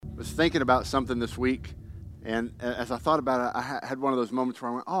was thinking about something this week, and as I thought about it, I had one of those moments where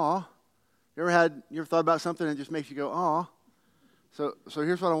I went, "Aw." You ever thought about something and it just makes you go, "Aw." So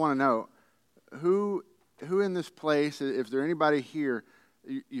here's what I want to know: who in this place, if there anybody here,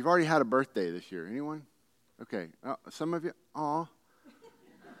 you've already had a birthday this year? Anyone? Okay, some of you. Aw.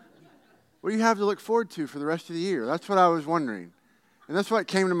 What do you have to look forward to for the rest of the year? That's what I was wondering, and that's what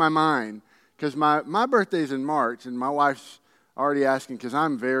came to my mind, because my birthday's in March, and my wife's already asking, because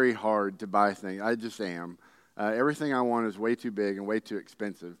I'm very hard to buy things. I just am. Everything I want is way too big and way too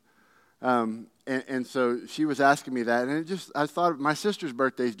expensive. And so she was asking me that, and I thought my sister's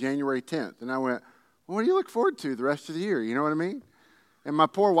birthday is January 10th, and I went, well, what do you look forward to the rest of the year? You know what I mean? And my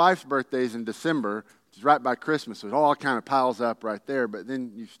poor wife's birthday is in December, which is right by Christmas, so it all kind of piles up right there, but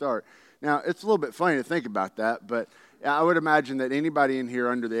then you start. Now, it's a little bit funny to think about that, but I would imagine that anybody in here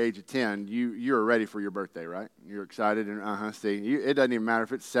under the age of 10, you're ready for your birthday, right? You're excited, and see, it doesn't even matter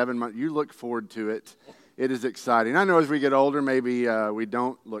if it's 7 months. You look forward to it. It is exciting. I know as we get older, maybe we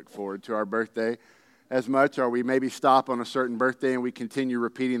don't look forward to our birthday as much, or we maybe stop on a certain birthday and we continue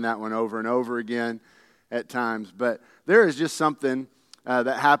repeating that one over and over again at times. But there is just something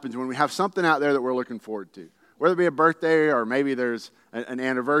that happens when we have something out there that we're looking forward to, whether it be a birthday or maybe there's an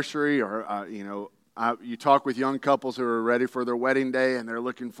anniversary, or you talk with young couples who are ready for their wedding day and they're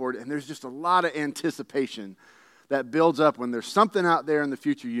looking forward, and there's just a lot of anticipation that builds up when there's something out there in the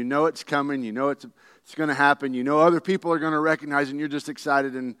future. You know it's coming, you know it's going to happen, you know other people are going to recognize, and you're just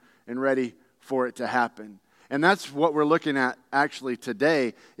excited and ready for it to happen. And that's what we're looking at actually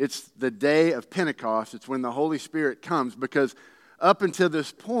today. It's the day of Pentecost. It's when the Holy Spirit comes, because up until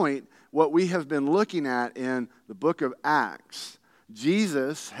this point, what we have been looking at in the book of Acts,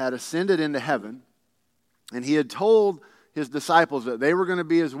 Jesus had ascended into heaven, and he had told his disciples that they were going to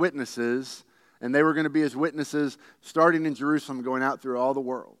be his witnesses, and they were going to be his witnesses starting in Jerusalem, going out through all the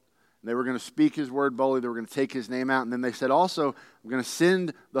world. And they were going to speak his word boldly. They were going to take his name out. And then they said also, I'm going to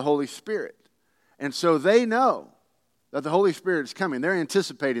send the Holy Spirit. And so they know that the Holy Spirit is coming. They're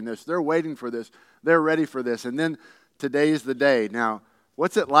anticipating this. They're waiting for this. They're ready for this. And then today is the day. Now,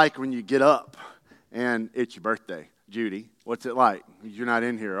 what's it like when you get up and it's your birthday? Judy, what's it like? You're not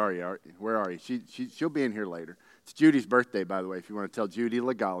in here, are you? Where are you? She'll be in here later. It's Judy's birthday, by the way. If you want to tell Judy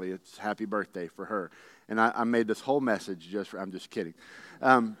Legali, it's happy birthday for her. And I made this whole message I'm just kidding.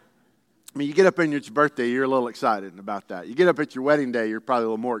 You get up on your birthday, you're a little excited about that. You get up at your wedding day, you're probably a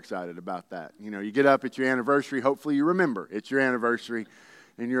little more excited about that. You get up at your anniversary, hopefully you remember it's your anniversary,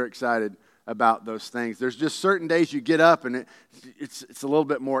 and you're excited about those things. There's just certain days you get up and it's a little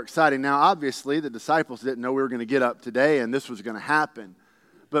bit more exciting. Now, obviously, the disciples didn't know we were going to get up today and this was going to happen.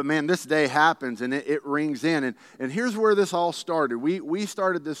 But man, this day happens and it rings in. And here's where this all started. We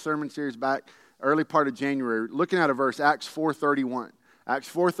started this sermon series back early part of January, looking at a verse, Acts 4:31. Acts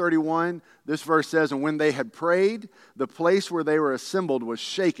 4:31, this verse says, and when they had prayed, the place where they were assembled was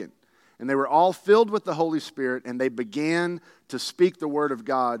shaken. And they were all filled with the Holy Spirit, and they began to speak the word of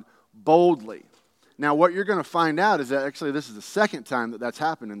God boldly. Now, what you're going to find out is that actually this is the second time that that's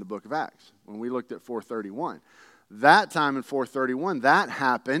happened in the book of Acts. When we looked at 4:31, that time in 4:31, that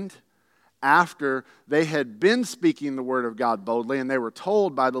happened after they had been speaking the word of God boldly, and they were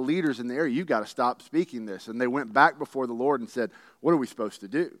told by the leaders in the area, you got to stop speaking this. And they went back before the Lord and said, what are we supposed to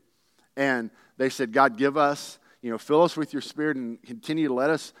do? And they said, God, give us, fill us with your Spirit and continue to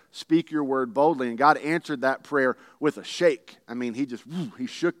let us speak your word boldly. And God answered that prayer with a shake. He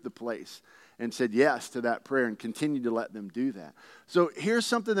shook the place and said yes to that prayer and continued to let them do that. So here's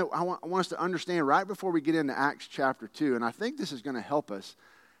something that I want us to understand right before we get into Acts chapter 2. And I think this is going to help us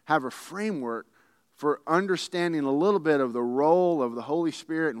have a framework for understanding a little bit of the role of the Holy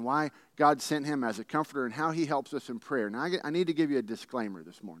Spirit and why God sent him as a comforter and how he helps us in prayer. Now, I need to give you a disclaimer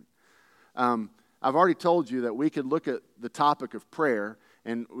this morning. I've already told you that we could look at the topic of prayer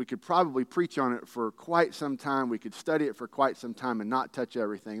and we could probably preach on it for quite some time. We could study it for quite some time and not touch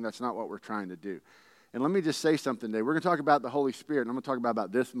everything. That's not what we're trying to do. And let me just say something today. We're going to talk about the Holy Spirit, and I'm going to talk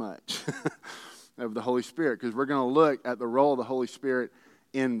about this much of the Holy Spirit, because we're going to look at the role of the Holy Spirit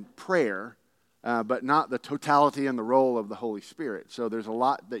in prayer, but not the totality and the role of the Holy Spirit. So there's a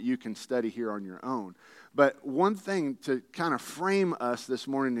lot that you can study here on your own. But one thing to kind of frame us this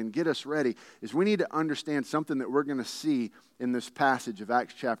morning and get us ready is we need to understand something that we're going to see in this passage of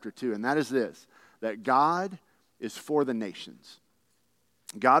Acts chapter 2, and that is this, that God is for the nations.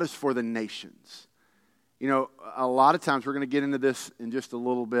 God is for the nations. A lot of times we're going to get into this in just a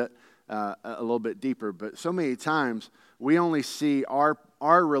little bit deeper, but so many times we only see our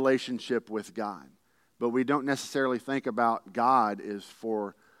relationship with God, but we don't necessarily think about God is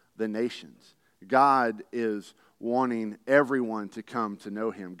for the nations. God is wanting everyone to come to know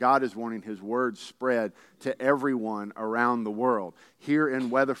him. God is wanting his word spread to everyone around the world. Here in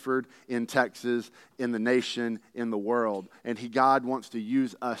Weatherford, in Texas, in the nation, in the world. And God wants to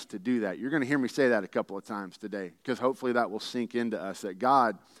use us to do that. You're going to hear me say that a couple of times today, because hopefully that will sink into us, that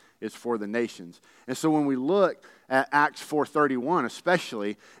God is for the nations. And so when we look at Acts 4:31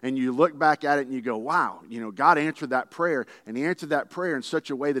 especially, and you look back at it and you go, wow, God answered that prayer, and he answered that prayer in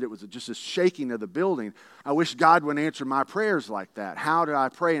such a way that it was just a shaking of the building. I wish God would answer my prayers like that. How do I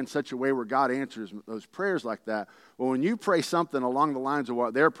pray in such a way where God answers those prayers like that? Well, when you pray something along the lines of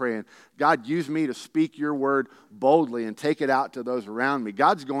what they're praying, God, use me to speak your word boldly and take it out to those around me.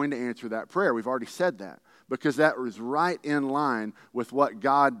 God's going to answer that prayer. We've already said that, because that was right in line with what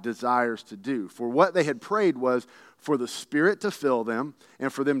God desires to do. For what they had prayed was for the Spirit to fill them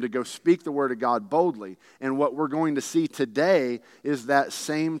and for them to go speak the word of God boldly. And what we're going to see today is that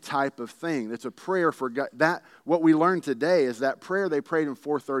same type of thing. It's a prayer for God. What we learned today is that prayer they prayed in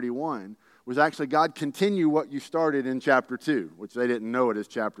 4:31 was actually, God, continue what you started in chapter 2, which they didn't know it as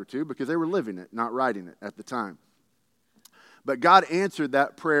chapter 2 because they were living it, not writing it at the time. But God answered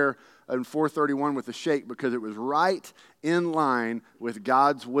that prayer in 4:31 with a shake, because it was right in line with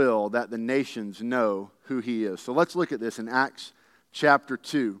God's will that the nations know who he is. So let's look at this in Acts chapter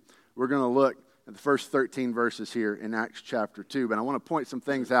 2. We're going to look at the first 13 verses here in Acts chapter 2, but I want to point some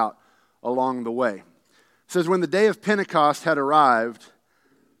things out along the way. It says, when the day of Pentecost had arrived,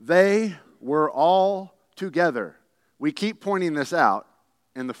 they were all together. We keep pointing this out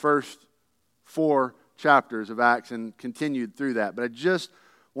in the first 4 chapters of Acts and continued through that, but I just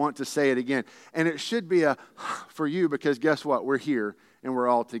want to say it again. And it should be for you, because guess what? We're here and we're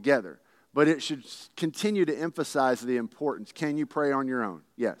all together. But it should continue to emphasize the importance. Can you pray on your own?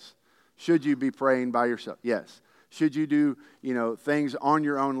 Yes. Should you be praying by yourself? Yes. Should you do, things on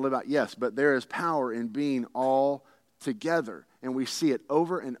your own and live out? Yes. But there is power in being all together. And we see it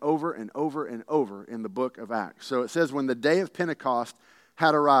over and over and over and over in the book of Acts. So it says, when the day of Pentecost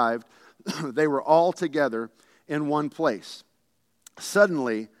had arrived, they were all together in one place.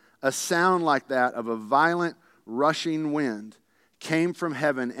 Suddenly, a sound like that of a violent rushing wind came from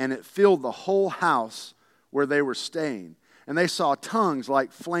heaven, and it filled the whole house where they were staying. And they saw tongues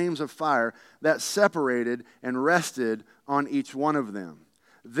like flames of fire that separated and rested on each one of them.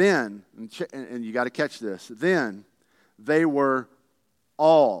 Then, and you got to catch this, then they were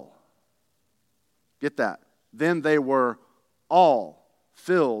all, get that, then they were all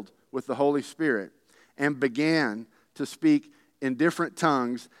filled with the Holy Spirit and began to speak in different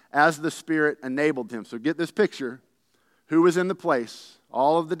tongues as the Spirit enabled them. So get this picture. Who was in the place?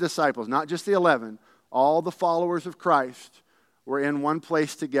 All of the disciples, not just the 11, all the followers of Christ were in one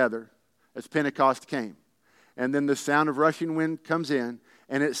place together as Pentecost came. And then the sound of rushing wind comes in,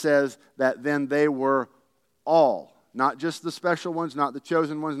 and it says that then they were all, not just the special ones, not the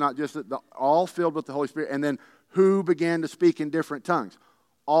chosen ones, not just all filled with the Holy Spirit. And then who began to speak in different tongues?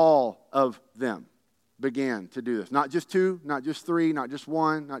 All of them began to do this. Not just 2, not just 3, not just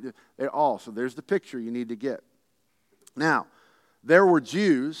 1, they're all. So there's the picture you need to get. Now, there were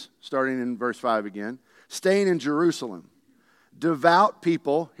Jews, starting in verse 5 again, staying in Jerusalem. Devout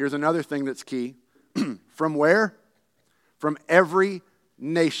people, here's another thing that's key. From where? From every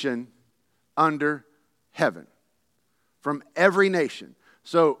nation under heaven. From every nation.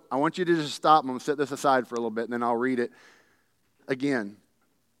 So I want you to just stop. I'm going to set this aside for a little bit, and then I'll read it again.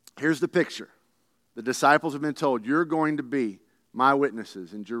 Here's the picture. The disciples have been told, you're going to be my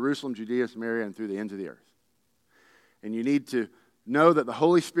witnesses in Jerusalem, Judea, Samaria, and through the ends of the earth. And you need to know that the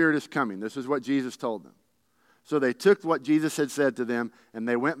Holy Spirit is coming. This is what Jesus told them. So they took what Jesus had said to them, and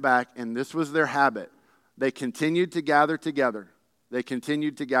they went back, and this was their habit. They continued to gather together. They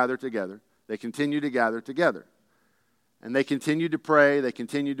continued to gather together. They continued to gather together. And they continued to pray. They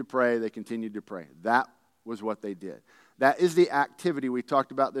continued to pray. They continued to pray. That was what they did. That is the activity. We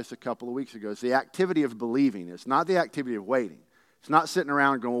talked about this a couple of weeks ago. It's the activity of believing. It's not the activity of waiting. It's not sitting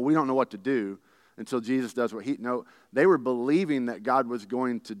around and going, well, we don't know what to do until Jesus does what he... No, they were believing that God was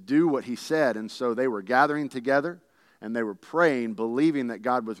going to do what he said, and so they were gathering together, and they were praying, believing that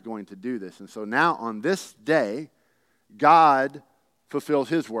God was going to do this. And so now on this day, God fulfills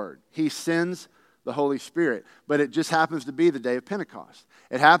his word. He sends the Holy Spirit. But it just happens to be the day of Pentecost.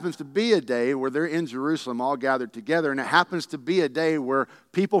 It happens to be a day where they're in Jerusalem all gathered together, and it happens to be a day where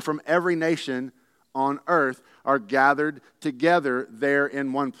people from every nation on earth are gathered together there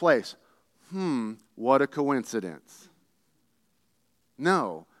in one place. What a coincidence.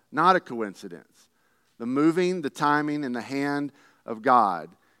 No, not a coincidence. The moving, the timing, and the hand of God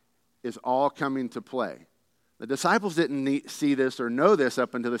is all coming to play. The disciples didn't see this or know this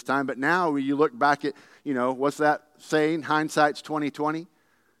up until this time, but now when you look back at, what's that saying? Hindsight's 20/20.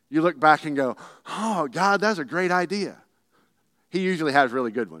 You look back and go, oh, God, that's a great idea. He usually has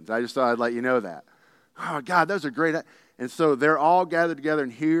really good ones. I just thought I'd let you know that. Oh, God, that's a great idea. And so they're all gathered together,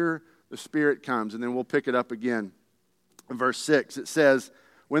 and here the Spirit comes. And then we'll pick it up again. In verse 6, it says,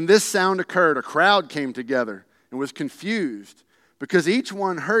 when this sound occurred, a crowd came together and was confused because each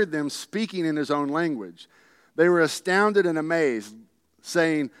one heard them speaking in his own language. They were astounded and amazed,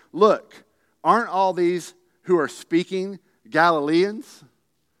 saying, look, aren't all these who are speaking Galileans?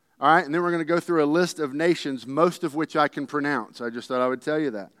 All right, and then we're going to go through a list of nations, most of which I can pronounce. I just thought I would tell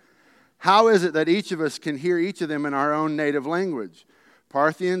you that. How is it that each of us can hear each of them in our own native language?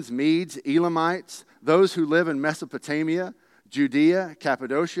 Parthians, Medes, Elamites, those who live in Mesopotamia, Judea,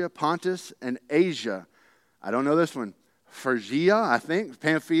 Cappadocia, Pontus, and Asia. I don't know this one. Phrygia, I think,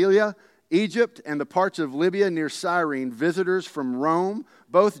 Pamphylia, Egypt, and the parts of Libya near Cyrene, visitors from Rome,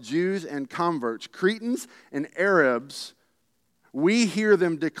 both Jews and converts, Cretans and Arabs. We hear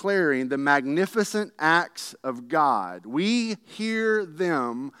them declaring the magnificent acts of God. We hear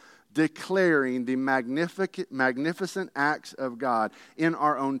them declaring the magnificent acts of God in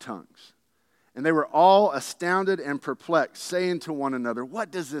our own tongues. And they were all astounded and perplexed, saying to one another,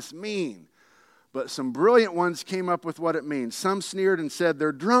 what does this mean? But some brilliant ones came up with what it means. Some sneered and said,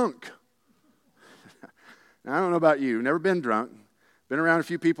 they're drunk. Now, I don't know about you. Never been drunk. Been around a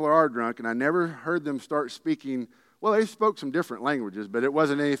few people who are drunk, and I never heard them start speaking. Well, they spoke some different languages, but it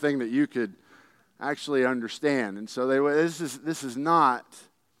wasn't anything that you could actually understand. And so this is not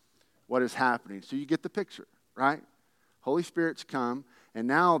what is happening. So you get the picture, right? Holy Spirit's come, and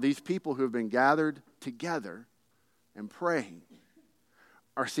now these people who have been gathered together and praying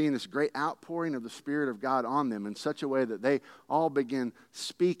are seeing this great outpouring of the Spirit of God on them in such a way that they all begin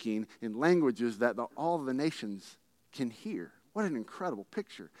speaking in languages that all of the nations can hear. What an incredible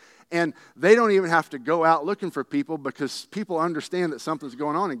picture. And they don't even have to go out looking for people because people understand that something's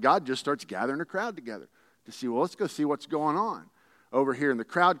going on, and God just starts gathering a crowd together to see, well, let's go see what's going on over here. And the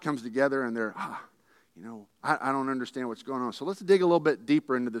crowd comes together, and they're, I don't understand what's going on. So let's dig a little bit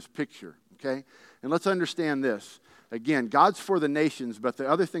deeper into this picture, okay? And let's understand this. Again, God's for the nations, but the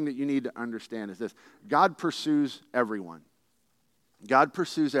other thing that you need to understand is this. God pursues everyone. God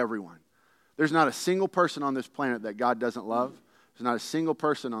pursues everyone. There's not a single person on this planet that God doesn't love. There's not a single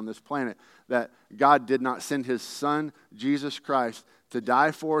person on this planet that God did not send his Son, Jesus Christ, to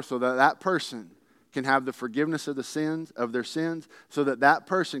die for so that that person can have the forgiveness of their sins, so that that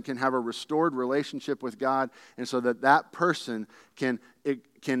person can have a restored relationship with God, and so that that person can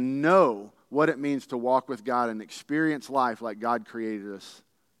know what it means to walk with God and experience life like God created us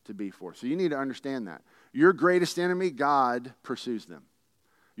to be for. So you need to understand that. Your greatest enemy, God pursues them.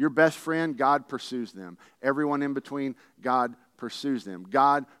 Your best friend, God pursues them. Everyone in between, God pursues them.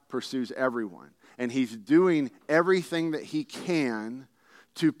 God pursues everyone. And he's doing everything that he can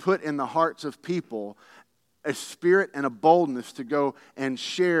to put in the hearts of people a spirit and a boldness to go and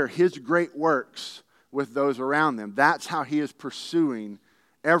share his great works with those around them. That's how he is pursuing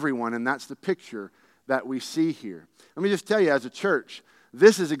everyone, and that's the picture that we see here. Let me just tell you, as a church,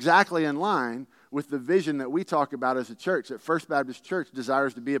 this is exactly in line with the vision that we talk about as a church. That First Baptist Church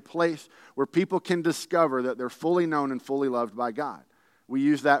desires to be a place where people can discover that they're fully known and fully loved by God. We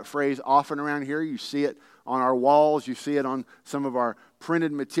use that phrase often around here. You see it on our walls. You see it on some of our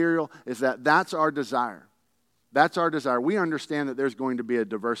printed material. That's our desire. That's our desire. We understand that there's going to be a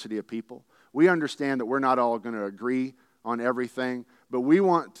diversity of people. We understand that we're not all going to agree on everything, but we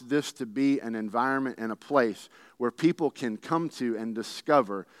want this to be an environment and a place where people can come to and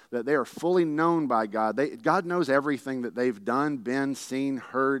discover that they are fully known by God. God knows everything that they've done, been, seen,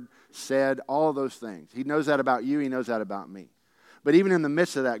 heard, said, all of those things. He knows that about you. He knows that about me. But even in the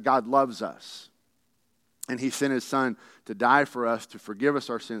midst of that, God loves us. And he sent his Son to die for us, to forgive us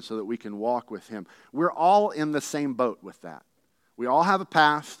our sins so that we can walk with him. We're all in the same boat with that. We all have a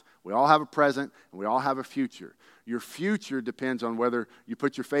past, we all have a present, and we all have a future. Your future depends on whether you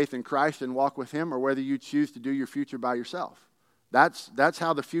put your faith in Christ and walk with him or whether you choose to do your future by yourself. That's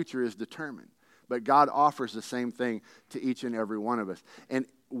how the future is determined. But God offers the same thing to each and every one of us. And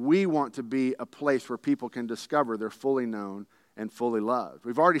we want to be a place where people can discover they're fully known and fully loved.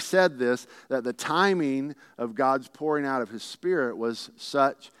 We've already said this, that the timing of God's pouring out of his Spirit was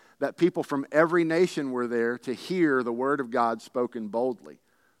such that people from every nation were there to hear the word of God spoken boldly.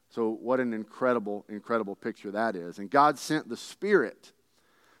 So what an incredible, incredible picture that is. And God sent the Spirit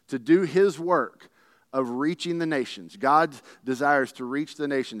to do his work of reaching the nations. God desires to reach the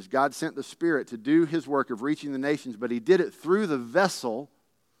nations. God sent the Spirit to do his work of reaching the nations, but he did it through the vessel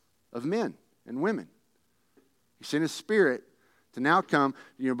of men and women. He sent his Spirit to now come.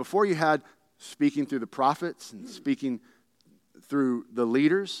 Before you had speaking through the prophets and speaking through the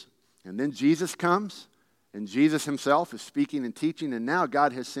leaders, and then Jesus comes, and Jesus himself is speaking and teaching, and now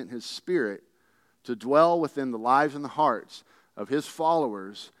God has sent his Spirit to dwell within the lives and the hearts of his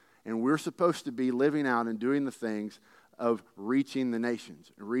followers, and we're supposed to be living out and doing the things of reaching the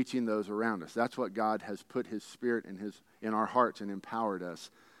nations, reaching those around us. That's what God has put his Spirit in our hearts and empowered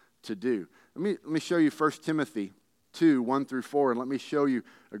us to do. Let me show you 1 Timothy 2, 1 through 4, and let me show you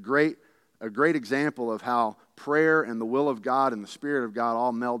a great example of how prayer and the will of God and the Spirit of God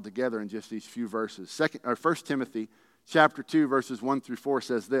all meld together in just these few verses. 1 Timothy chapter 2, verses 1 through 4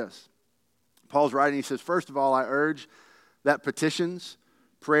 says this. Paul's writing, he says, "First of all, I urge that petitions,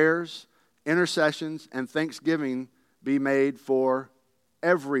 prayers, intercessions, and thanksgiving be made for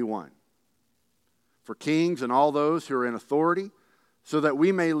everyone, for kings and all those who are in authority, so that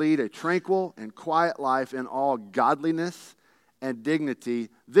we may lead a tranquil and quiet life in all godliness and dignity.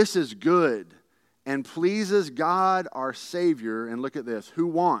 This is good and pleases God our Savior," and look at this, "who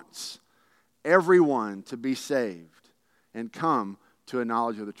wants everyone to be saved and come to a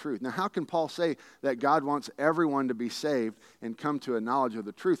knowledge of the truth." Now, how can Paul say that God wants everyone to be saved and come to a knowledge of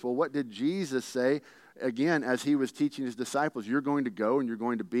the truth? Well, what did Jesus say, again, as he was teaching his disciples? You're going to go and you're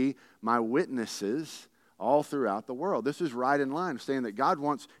going to be my witnesses all throughout the world. This is right in line with saying that God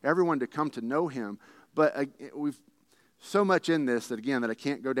wants everyone to come to know him. But we've so much in this that I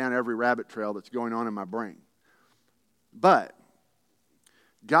can't go down every rabbit trail that's going on in my brain. But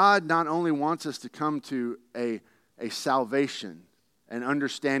God not only wants us to come to a salvation, an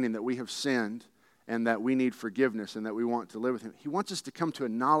understanding that we have sinned and that we need forgiveness and that we want to live with him. He wants us to come to a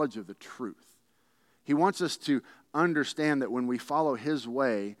knowledge of the truth. He wants us to understand that when we follow his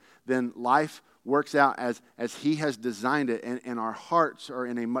way, then life works out as he has designed it, and our hearts are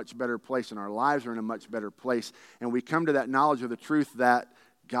in a much better place, and our lives are in a much better place. And we come to that knowledge of the truth that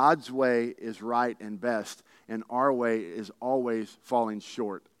God's way is right and best, and our way is always falling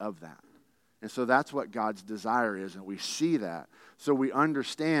short of that. And so that's what God's desire is, and we see that. So we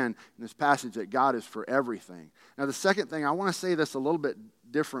understand in this passage that God is for everything. Now, the second thing, I want to say this a little bit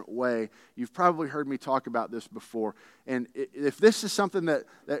different way. You've probably heard me talk about this before. And if this is something that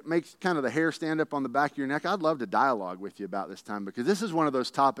makes kind of the hair stand up on the back of your neck, I'd love to dialogue with you about this time, because this is one of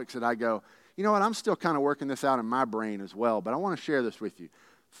those topics that I go, you know what, I'm still kind of working this out in my brain as well, but I want to share this with you.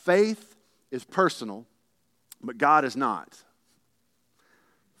 Faith is personal, but God is not.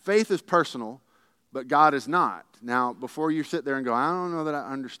 Faith is personal, but God is not. Now, before you sit there and go, I don't know that I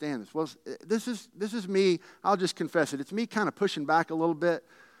understand this. Well, this is me. I'll just confess it. It's me kind of pushing back a little bit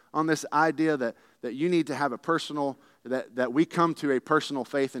on this idea that you need to have a personal, that we come to a personal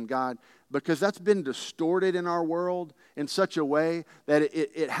faith in God, because that's been distorted in our world in such a way that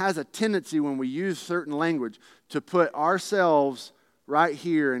it has a tendency, when we use certain language, to put ourselves right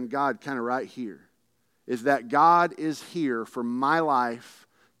here and God kind of right here. Is that God is here for my life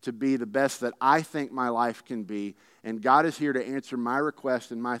to be the best that I think my life can be, and God is here to answer my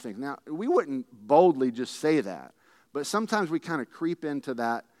requests and my things. Now, we wouldn't boldly just say that, but sometimes we kind of creep into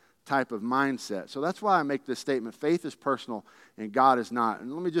that type of mindset. So that's why I make this statement: faith is personal and God is not.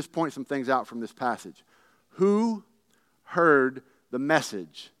 And let me just point some things out from this passage. Who heard the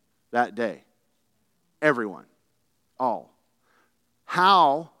message that day? Everyone. All.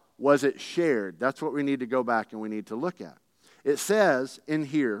 How was it shared? That's what we need to go back and we need to look at. It says in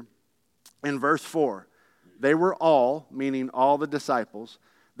here, in verse 4, they were all, meaning all the disciples,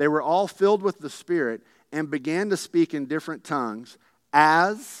 they were all filled with the Spirit and began to speak in different tongues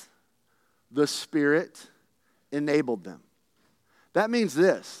as the Spirit enabled them. That means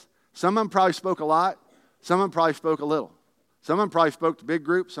this: some of them probably spoke a lot, some of them probably spoke a little. Some of them probably spoke to big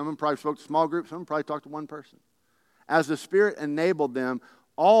groups, some of them probably spoke to small groups, some of them probably talked to one person. As the Spirit enabled them,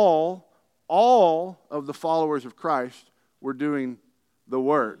 all of the followers of Christ were doing the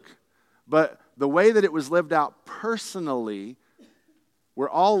work. But the way that it was lived out personally, we're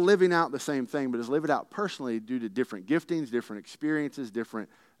all living out the same thing, but it's lived out personally due to different giftings, different experiences, different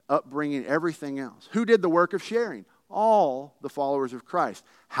upbringing, everything else. Who did the work of sharing? All the followers of Christ.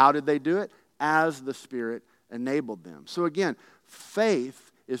 How did they do it? As the Spirit enabled them. So again,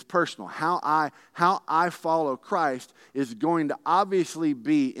 faith is personal. How I follow Christ is going to obviously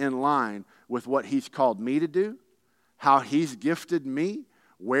be in line with what He's called me to do, how He's gifted me,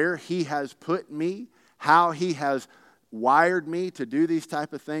 where He has put me, how He has wired me to do these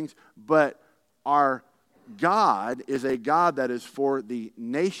type of things. But our God is a God that is for the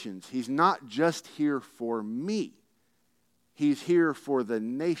nations. He's not just here for me. He's here for the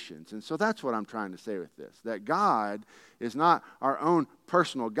nations. And so that's what I'm trying to say with this, that God is not our own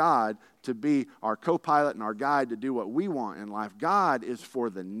personal God to be our co-pilot and our guide to do what we want in life. God is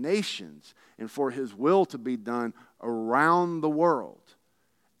for the nations and for his will to be done around the world.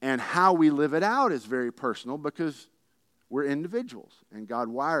 And how we live it out is very personal because we're individuals and God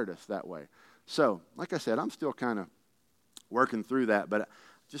wired us that way. So, like I said, I'm still kind of working through that, but I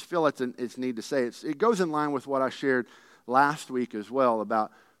just feel it's need to say. It goes in line with what I shared last week as well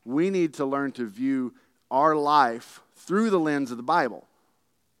about we need to learn to view our life through the lens of the Bible,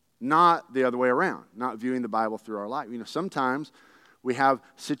 not the other way around, not viewing the Bible through our life. Sometimes we have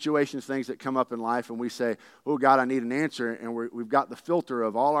situations, things that come up in life, and we say, oh, God, I need an answer, and we've got the filter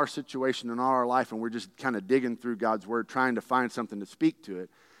of all our situation and all our life, and we're just kind of digging through God's Word, trying to find something to speak to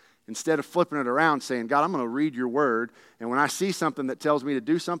it. Instead of flipping it around, saying, God, I'm going to read your Word, and when I see something that tells me to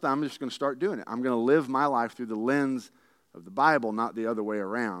do something, I'm just going to start doing it. I'm going to live my life through the lens of the Bible, not the other way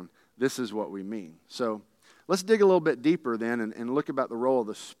around. This is what we mean. So let's dig a little bit deeper then and look about the role of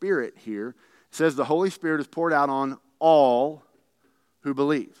the Spirit here. It says the Holy Spirit is poured out on all who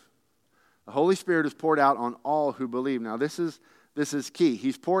believe. The Holy Spirit is poured out on all who believe. Now this is key.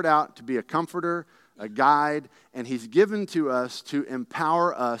 He's poured out to be a comforter, a guide, and he's given to us to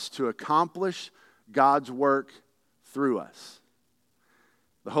empower us to accomplish God's work through us.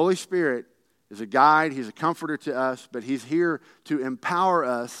 The Holy Spirit is a guide, he's a comforter to us, but he's here to empower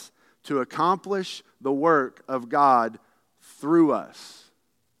us to accomplish the work of God through us.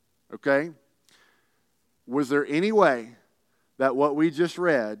 Okay? Was there any way that what we just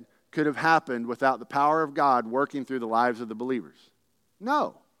read could have happened without the power of God working through the lives of the believers?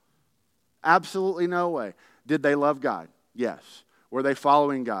 No. Absolutely no way. Did they love God? Yes. Were they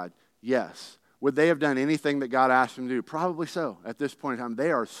following God? Yes. Would they have done anything that God asked them to do? Probably so. At this point in time,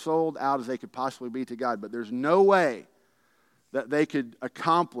 they are sold out as they could possibly be to God, but there's no way that they could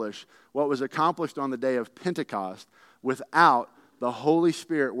accomplish what was accomplished on the day of Pentecost without the Holy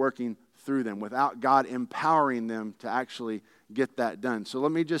Spirit working through them, without God empowering them to actually get that done. So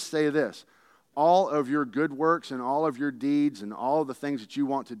let me just say this. All of your good works and all of your deeds and all of the things that you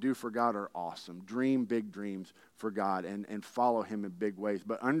want to do for God are awesome. Dream big dreams for God and follow him in big ways.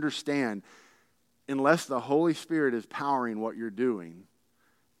 But understand, unless the Holy Spirit is powering what you're doing,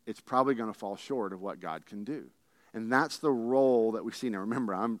 it's probably going to fall short of what God can do. And that's the role that we see now.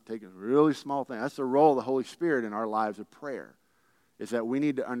 Remember, I'm taking a really small thing. That's the role of the Holy Spirit in our lives of prayer, is that we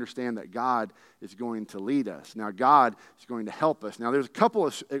need to understand that God is going to lead us. Now, God is going to help us. Now, there's a couple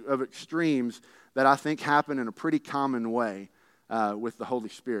of extremes that I think happen in a pretty common way with the Holy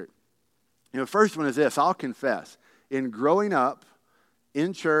Spirit. The first one is this. I'll confess, in growing up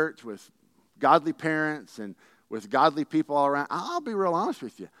in church with godly parents and with godly people all around, I'll be real honest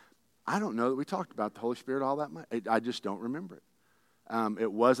with you. I don't know that we talked about the Holy Spirit all that much. I just don't remember it.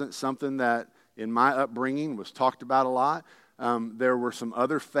 It wasn't something that in my upbringing was talked about a lot. There were some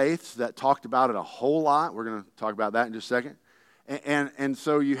other faiths that talked about it a whole lot. We're going to talk about that in just a second. And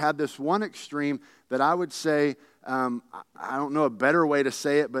so you had this one extreme that I would say, I don't know a better way to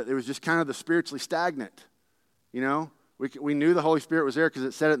say it, but it was just kind of the spiritually stagnant. You know, we knew the Holy Spirit was there because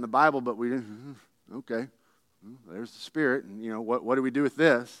it said it in the Bible, but we didn't, okay, there's the Spirit, and you know, what do we do with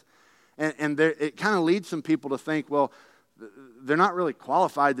this? And it kind of leads some people to think, well, they're not really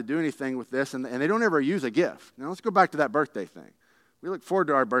qualified to do anything with this, and they don't ever use a gift. Now, let's go back to that birthday thing. We look forward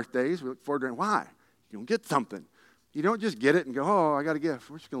to our birthdays. We look forward to why? You don't get something. You don't just get it and go, oh, I got a gift.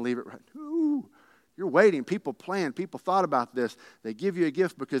 We're just going to leave it right. Ooh, you're waiting. People plan. People thought about this. They give you a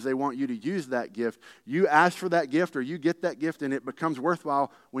gift because they want you to use that gift. You ask for that gift or you get that gift, and it becomes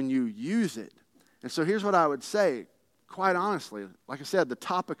worthwhile when you use it. And so here's what I would say, quite honestly. Like I said, the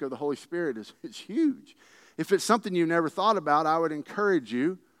topic of the Holy Spirit is huge. If it's something you've never thought about, I would encourage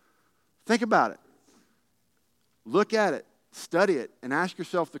you, think about it. Look at it, study it, and ask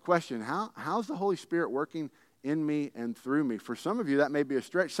yourself the question, how's the Holy Spirit working in me and through me? For some of you, that may be a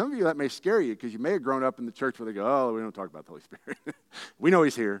stretch. Some of you, that may scare you because you may have grown up in the church where they go, oh, we don't talk about the Holy Spirit. We know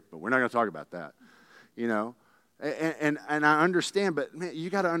he's here, but we're not going to talk about that, you know. And I understand, but man, you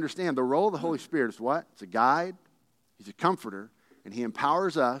got to understand the role of the Holy Spirit is what? It's a guide, he's a comforter, and he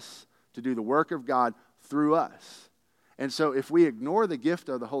empowers us to do the work of God through us. And so if we ignore the gift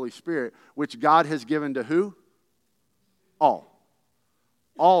of the Holy Spirit, which God has given to who?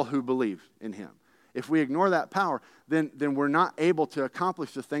 All who believe in him. If we ignore that power, then we're not able to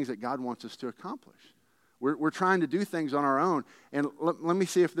accomplish the things that God wants us to accomplish. We're trying to do things on our own. And let me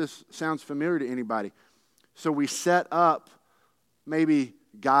see if this sounds familiar to anybody. So we set up maybe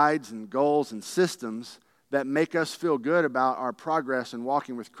guides and goals and systems that make us feel good about our progress in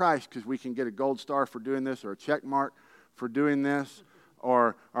walking with Christ because we can get a gold star for doing this or a check mark for doing this,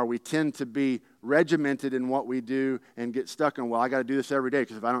 or we tend to be regimented in what we do and get stuck on, well, I got to do this every day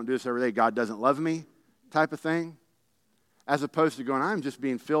because if I don't do this every day, God doesn't love me type of thing, as opposed to going, I'm just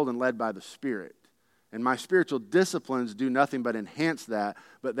being filled and led by the Spirit. And my spiritual disciplines do nothing but enhance that,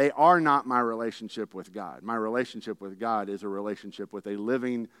 but they are not my relationship with God. My relationship with God is a relationship with a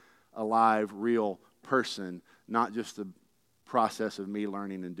living, alive, real person, not just the process of me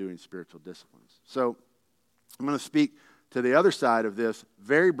learning and doing spiritual disciplines. So I'm going to speak to the other side of this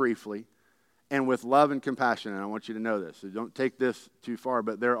very briefly and with love and compassion, and I want you to know this. So don't take this too far,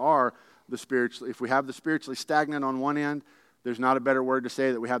 but there are the spiritually, if we have the spiritually stagnant on one end, there's not a better word to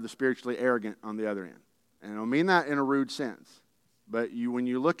say that we have the spiritually arrogant on the other end. And I don't mean that in a rude sense. But when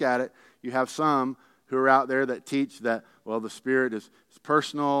you look at it, you have some who are out there that teach that, well, the Spirit is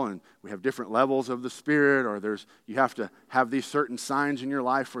personal and we have different levels of the Spirit, or you have to have these certain signs in your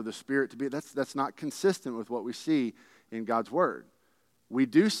life for the Spirit to be. That's not consistent with what we see in God's Word. We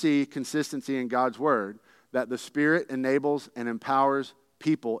do see consistency in God's Word that the Spirit enables and empowers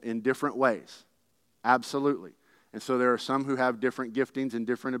people in different ways. Absolutely. And so there are some who have different giftings and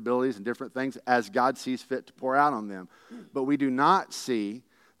different abilities and different things as God sees fit to pour out on them. But we do not see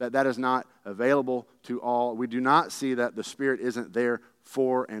that is not available to all. We do not see that the Spirit isn't there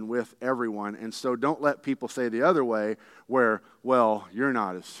for and with everyone. And so don't let people say the other way where, well, you're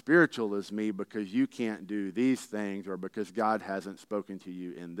not as spiritual as me because you can't do these things or because God hasn't spoken to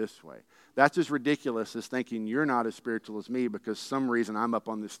you in this way. That's as ridiculous as thinking you're not as spiritual as me because some reason I'm up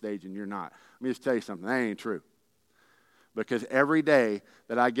on this stage and you're not. Let me just tell you something. That ain't true. Because every day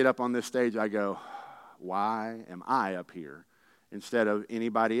that I get up on this stage, I go, why am I up here instead of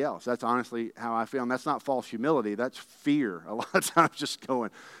anybody else? That's honestly how I feel. And that's not false humility. That's fear. A lot of times just going,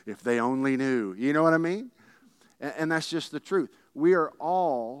 if they only knew. You know what I mean? And that's just the truth. We are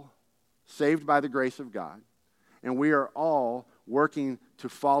all saved by the grace of God. And we are all working to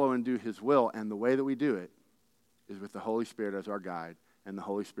follow and do His will. And the way that we do it is with the Holy Spirit as our guide and the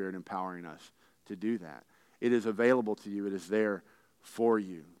Holy Spirit empowering us to do that. It is available to you. It is there for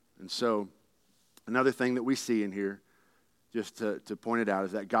you. And so another thing that we see in here, just to point it out,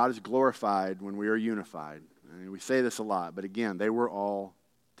 is that God is glorified when we are unified. And we say this a lot, but again, they were all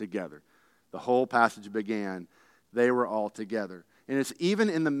together. The whole passage began, they were all together. And it's even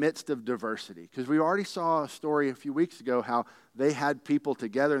in the midst of diversity, because we already saw a story a few weeks ago how they had people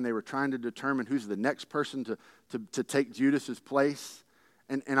together and they were trying to determine who's the next person to take Judas's place.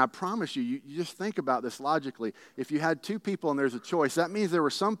 And I promise you just think about this logically. If you had two people and there's a choice, that means there were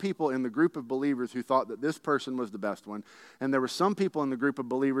some people in the group of believers who thought that this person was the best one, and there were some people in the group of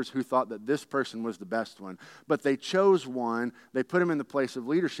believers who thought that this person was the best one. But they chose one, they put him in the place of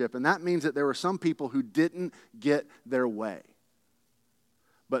leadership, and that means that there were some people who didn't get their way,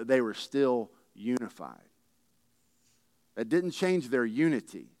 but they were still unified. That didn't change their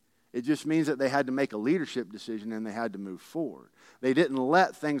unity. It just means that they had to make a leadership decision and they had to move forward. They didn't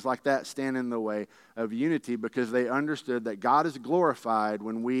let things like that stand in the way of unity because they understood that God is glorified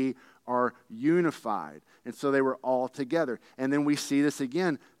when we are unified. And so they were all together. And then we see this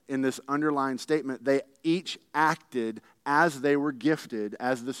again in this underlined statement. They each acted as they were gifted,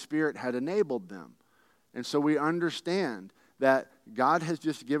 as the Spirit had enabled them. And so we understand that God has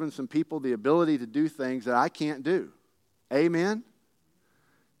just given some people the ability to do things that I can't do. Amen?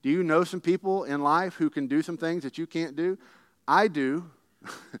 Do you know some people in life who can do some things that you can't do? I do.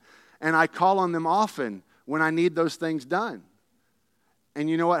 And I call on them often when I need those things done. And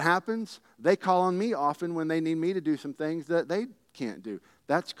you know what happens? They call on me often when they need me to do some things that they can't do.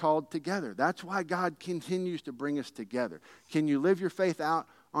 That's called together. That's why God continues to bring us together. Can you live your faith out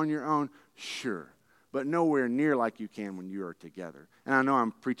on your own? Sure. But nowhere near like you can when you are together. And I know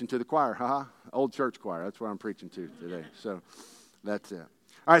I'm preaching to the choir. Old church choir. That's what I'm preaching to today. So that's it.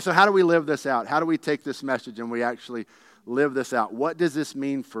 All right, so how do we live this out? How do we take this message and we actually live this out? What does this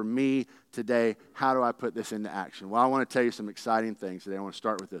mean for me today? How do I put this into action? Well, I want to tell you some exciting things today. I want to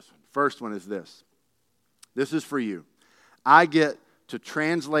start with this one. First one is this. This is for you. I get to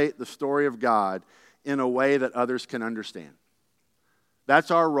translate the story of God in a way that others can understand.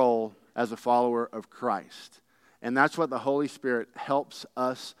 That's our role as a follower of Christ. And that's what the Holy Spirit helps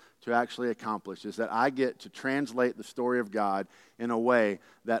us to actually accomplish, is that I get to translate the story of God in a way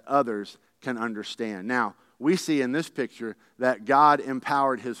that others can understand. Now, we see in this picture that God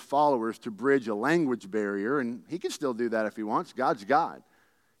empowered His followers to bridge a language barrier, and He can still do that if He wants. God's God.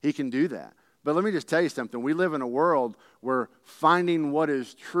 He can do that. But let me just tell you something. We live in a world where finding what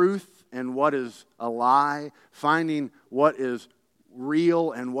is truth and what is a lie, finding what is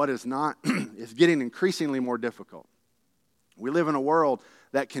real and what is not, is getting increasingly more difficult. We live in a world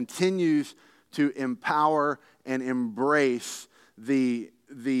that continues to empower and embrace the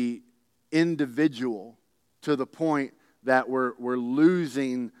individual to the point that we're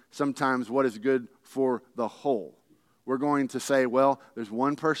losing sometimes what is good for the whole. We're going to say, well, there's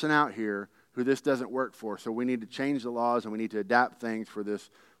one person out here who this doesn't work for, so we need to change the laws and we need to adapt things for this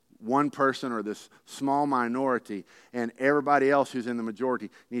one person or this small minority, and everybody else who's in the majority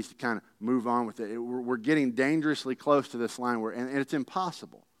needs to kind of move on with it. We're getting dangerously close to this line and it's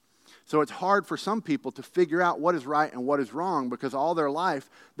impossible. So it's hard for some people to figure out what is right and what is wrong because all their life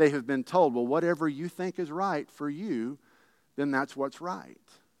they have been told, well, whatever you think is right for you, then that's what's right.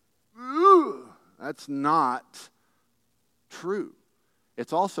 Ooh, that's not true.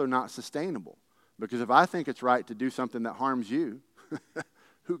 It's also not sustainable because if I think it's right to do something that harms you,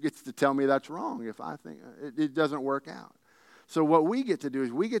 who gets to tell me that's wrong if I think it doesn't work out? So what we get to do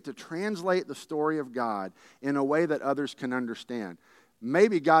is we get to translate the story of God in a way that others can understand.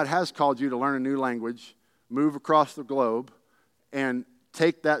 Maybe God has called you to learn a new language, move across the globe, and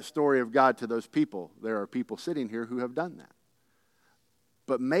take that story of God to those people. There are people sitting here who have done that.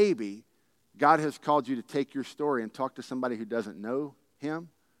 But maybe God has called you to take your story and talk to somebody who doesn't know Him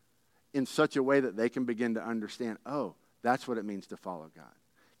in such a way that they can begin to understand, oh, that's what it means to follow God.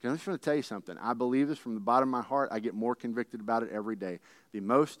 I'm just going to tell you something. I believe this from the bottom of my heart. I get more convicted about it every day. The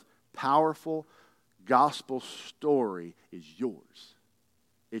most powerful gospel story is yours.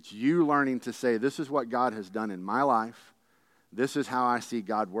 It's you learning to say, this is what God has done in my life. This is how I see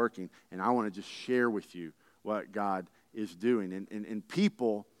God working. And I want to just share with you what God is doing. And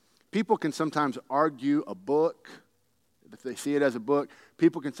people can sometimes argue a book. If they see it as a book,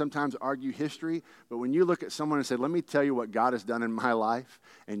 people can sometimes argue history, but when you look at someone and say, let me tell you what God has done in my life,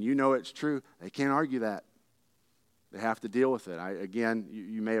 and you know it's true, they can't argue that. They have to deal with it.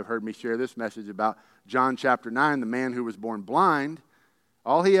 You may have heard me share this message about John chapter 9, the man who was born blind.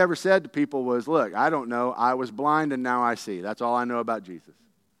 All he ever said to people was, look, I don't know, I was blind and now I see. That's all I know about Jesus.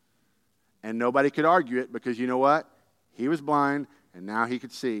 And nobody could argue it because you know what? He was blind and now he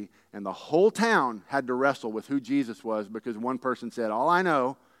could see. And the whole town had to wrestle with who Jesus was because one person said, all I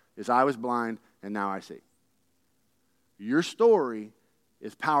know is I was blind and now I see. Your story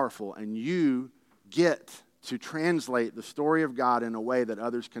is powerful and you get to translate the story of God in a way that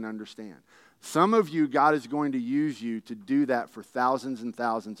others can understand. Some of you, God is going to use you to do that for thousands and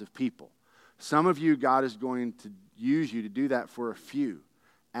thousands of people. Some of you, God is going to use you to do that for a few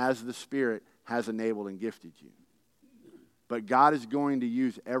as the Spirit has enabled and gifted you. But God is going to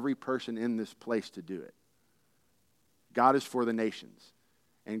use every person in this place to do it. God is for the nations.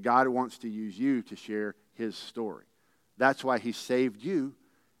 And God wants to use you to share His story. That's why He saved you,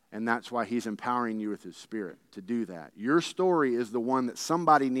 and that's why He's empowering you with His Spirit to do that. Your story is the one that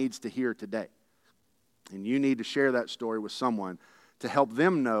somebody needs to hear today. And you need to share that story with someone to help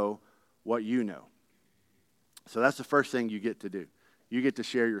them know what you know. So that's the first thing you get to do. You get to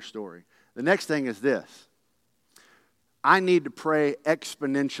share your story. The next thing is this. I need to pray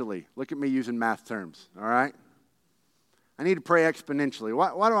exponentially. Look at me using math terms, all right? I need to pray exponentially.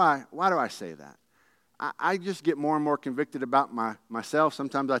 Why do I say that? I just get more and more convicted about myself.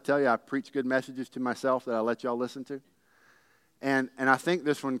 Sometimes I tell you I preach good messages to myself that I let y'all listen to. And I think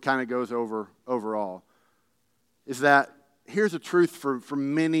this one kind of goes overall. Is that here's a truth for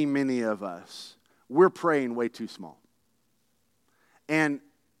many, many of us. We're praying way too small. And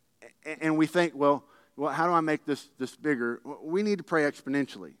we think, well, how do I make this bigger? We need to pray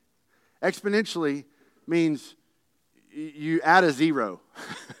exponentially. Exponentially means you add a zero.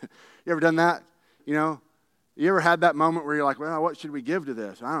 You ever done that? You know, you ever had that moment where you're like, well, what should we give to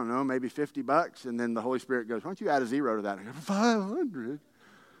this? I don't know, maybe $50. And then the Holy Spirit goes, why don't you add a zero to that? And I go, 500?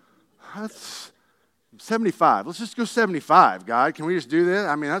 That's 75. Let's just go 75, God. Can we just do this?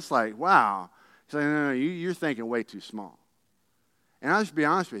 I mean, that's like, wow. He's like, no, you're thinking way too small. And I'll just be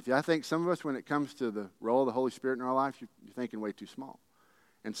honest with you. I think some of us, when it comes to the role of the Holy Spirit in our life, you're thinking way too small.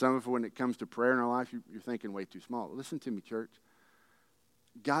 And some of us, when it comes to prayer in our life, you're thinking way too small. Listen to me, church.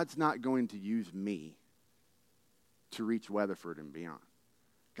 God's not going to use me to reach Weatherford and beyond.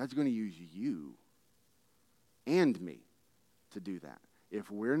 God's going to use you and me to do that.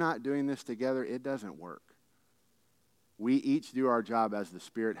 If we're not doing this together, it doesn't work. We each do our job as the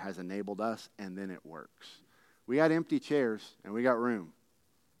Spirit has enabled us, and then it works. We got empty chairs, and we got room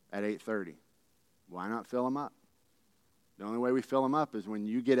at 8:30. Why not fill them up? The only way we fill them up is when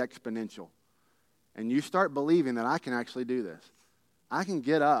you get exponential. And you start believing that I can actually do this. I can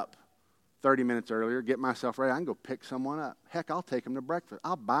get up 30 minutes earlier, get myself ready. I can go pick someone up. Heck, I'll take them to breakfast.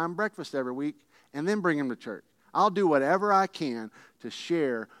 I'll buy them breakfast every week and then bring them to church. I'll do whatever I can to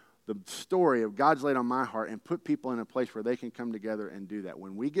share the story of God's laid on my heart and put people in a place where they can come together and do that.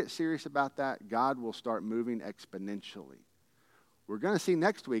 When we get serious about that, God will start moving exponentially. We're going to see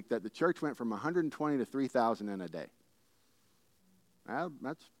next week that the church went from 120 to 3,000 in a day. Well,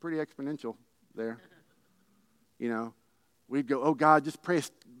 that's pretty exponential there. You know, we'd go, oh, God, just pray,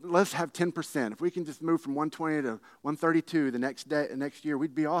 let's have 10%. If we can just move from 120 to 132 the next year,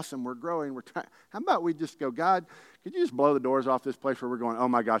 we'd be awesome. We're growing. We're trying. How about we just go, God, could you just blow the doors off this place where we're going, oh,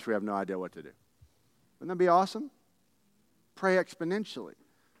 my gosh, we have no idea what to do? Wouldn't that be awesome? Pray exponentially.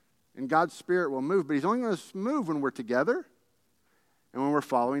 And God's Spirit will move, but He's only going to move when we're together and when we're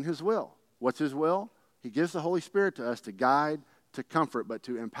following His will. What's His will? He gives the Holy Spirit to us to guide, to comfort, but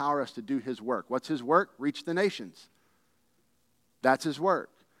to empower us to do His work. What's His work? Reach the nations. That's His work.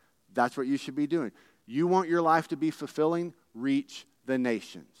 That's what you should be doing. You want your life to be fulfilling? Reach the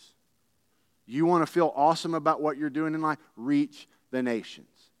nations. You want to feel awesome about what you're doing in life? Reach the nations.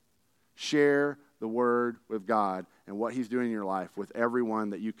 Share the Word with God and what He's doing in your life with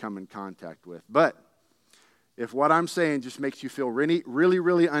everyone that you come in contact with. But if what I'm saying just makes you feel really, really,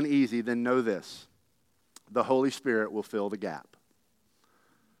 really uneasy, then know this. The Holy Spirit will fill the gap.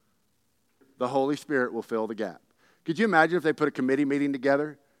 The Holy Spirit will fill the gap. Could you imagine if they put a committee meeting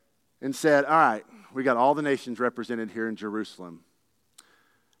together and said, all right, we got all the nations represented here in Jerusalem.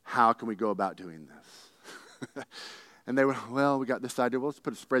 How can we go about doing this? And they went, well, we got this idea. Well, let's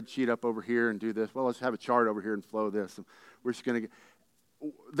put a spreadsheet up over here and do this. Well, let's have a chart over here and flow this. And we're just going to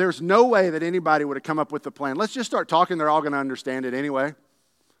There's no way that anybody would have come up with the plan. Let's just start talking. They're all going to understand it anyway.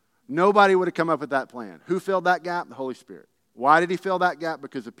 Nobody would have come up with that plan. Who filled that gap? The Holy Spirit. Why did He fill that gap?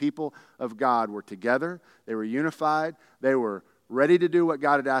 Because the people of God were together. They were unified. They were ready to do what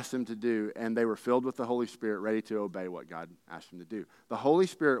God had asked them to do, and they were filled with the Holy Spirit, ready to obey what God asked them to do. The Holy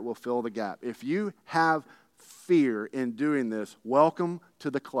Spirit will fill the gap. If you have fear in doing this, welcome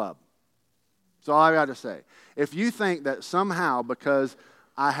to the club. That's all I got to say. If you think that somehow, because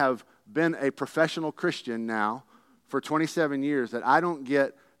I have been a professional Christian now for 27 years, that I don't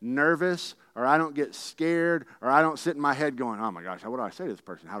get nervous or I don't get scared or I don't sit in my head going, oh my gosh, what do I say to this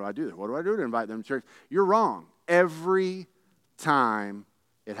person? How do I do this? What do I do to invite them to church? You're wrong. Every time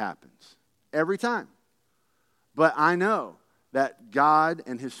it happens. Every time. But I know that God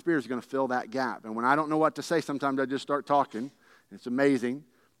and His Spirit is going to fill that gap. And when I don't know what to say, sometimes I just start talking. It's amazing,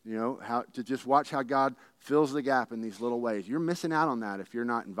 you know, how to just watch how God fills the gap in these little ways. You're missing out on that if you're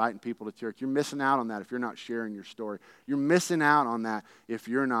not inviting people to church. You're missing out on that if you're not sharing your story. You're missing out on that if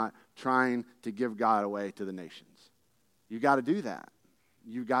you're not trying to give God away to the nations. You got to do that.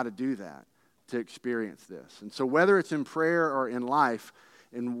 You got to do that to experience this. And so whether it's in prayer or in life,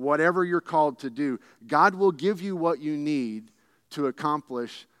 in whatever you're called to do, God will give you what you need to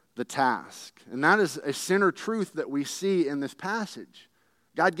accomplish the task. And that is a center truth that we see in this passage.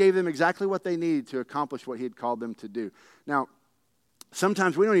 God gave them exactly what they needed to accomplish what He had called them to do. Now,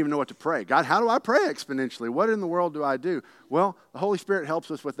 sometimes we don't even know what to pray. God, how do I pray exponentially? What in the world do I do? Well, the Holy Spirit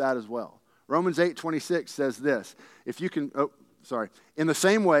helps us with that as well. Romans 8:26 says this. In the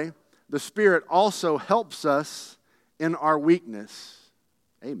same way, the Spirit also helps us in our weakness.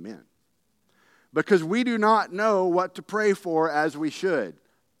 Amen. Because we do not know what to pray for as we should.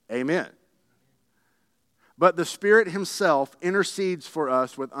 Amen. But the Spirit Himself intercedes for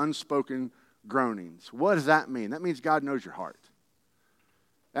us with unspoken groanings. What does that mean? That means God knows your heart.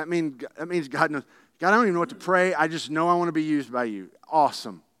 That means God knows. God, I don't even know what to pray. I just know I want to be used by You.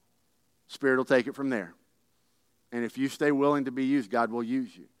 Awesome. Spirit will take it from there. And if you stay willing to be used, God will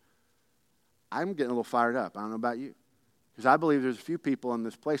use you. I'm getting a little fired up. I don't know about you. Because I believe there's a few people in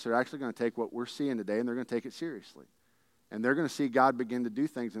this place that are actually going to take what we're seeing today and they're going to take it seriously. And they're going to see God begin to do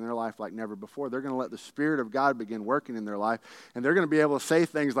things in their life like never before. They're going to let the Spirit of God begin working in their life. And they're going to be able to say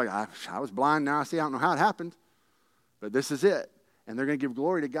things like, I was blind, now I see. I don't know how it happened. But this is it. And they're going to give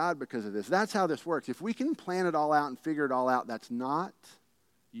glory to God because of this. That's how this works. If we can plan it all out and figure it all out, that's not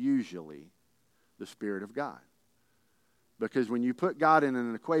usually the Spirit of God. Because when you put God in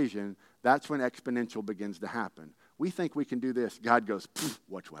an equation, that's when exponential begins to happen. We think we can do this. God goes,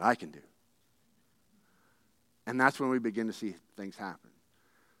 watch what I can do. And that's when we begin to see things happen.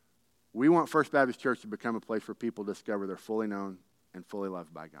 We want First Baptist Church to become a place where people discover they're fully known and fully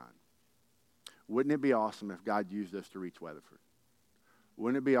loved by God. Wouldn't it be awesome if God used us to reach Weatherford?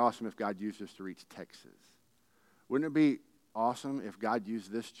 Wouldn't it be awesome if God used us to reach Texas? Wouldn't it be awesome if God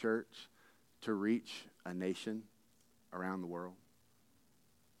used this church to reach a nation around the world?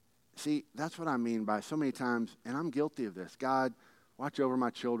 See, that's what I mean by so many times, and I'm guilty of this. God, watch over my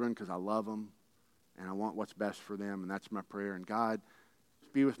children because I love them and I want what's best for them, and that's my prayer. And God,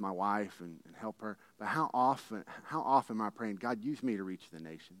 be with my wife and help her. But how often am I praying, God, use me to reach the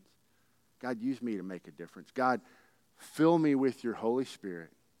nations. God, use me to make a difference. God, fill me with your Holy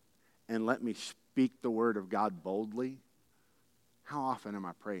Spirit and let me speak the word of God boldly. How often am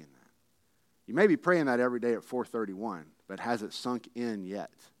I praying that? You may be praying that every day at 4:31, but has it sunk in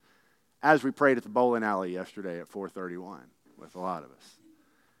yet? As we prayed at the bowling alley yesterday at 4:31 with a lot of us.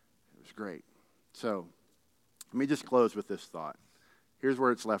 It was great. So, let me just close with this thought. Here's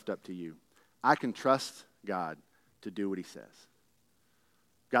where it's left up to you. I can trust God to do what he says.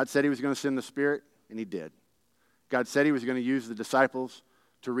 God said he was going to send the Spirit, and he did. God said he was going to use the disciples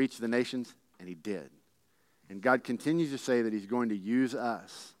to reach the nations, and he did. And God continues to say that he's going to use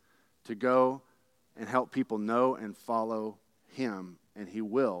us to go and help people know and follow him, and he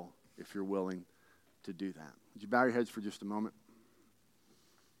will if you're willing to do that. Would you bow your heads for just a moment?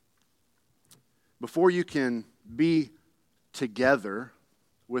 Before you can be together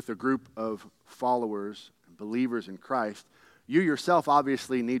with a group of followers and believers in Christ, you yourself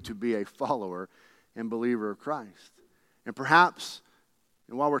obviously need to be a follower and believer of Christ. And perhaps,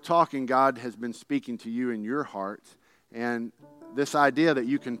 and while we're talking, God has been speaking to you in your heart, and this idea that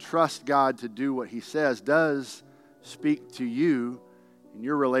you can trust God to do what he says does speak to you in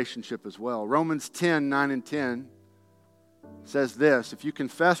your relationship as well. Romans 10:9 and 10 says this: if you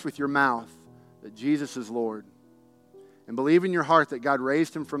confess with your mouth that Jesus is Lord and believe in your heart that God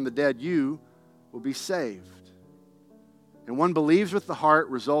raised him from the dead, you will be saved. And one believes with the heart,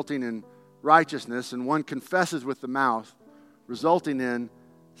 resulting in righteousness, and one confesses with the mouth, resulting in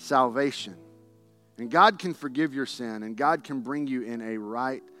salvation. And God can forgive your sin, and God can bring you in a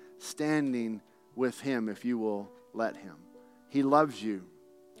right standing with him if you will let him. He loves you.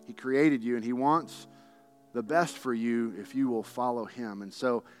 He created you, and he wants the best for you if you will follow him. And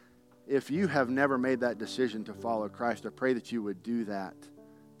so if you have never made that decision to follow Christ, I pray that you would do that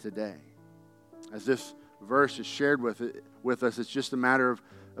today. As this verse is shared with us, it's just a matter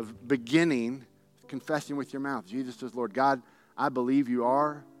of beginning, confessing with your mouth, Jesus is Lord. God, I believe you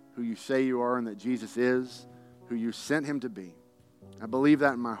are who you say you are, and that Jesus is who you sent him to be. I believe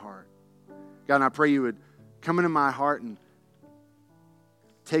that in my heart. God, and I pray you would come into my heart and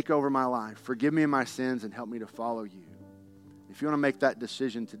take over my life. Forgive me of my sins and help me to follow you. If you want to make that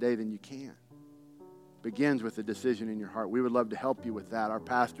decision today, then you can. It begins with a decision in your heart. We would love to help you with that. Our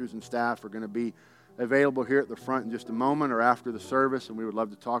pastors and staff are going to be available here at the front in just a moment or after the service, and we would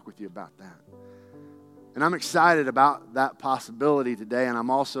love to talk with you about that. And I'm excited about that possibility today, and I'm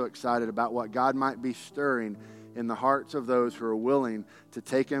also excited about what God might be stirring in the hearts of those who are willing to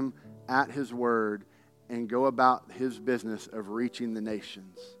take him at his word and go about his business of reaching the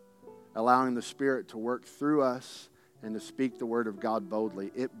nations, allowing the Spirit to work through us and to speak the word of God boldly.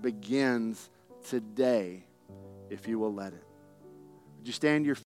 It begins today if you will let it. Would you stand to your feet?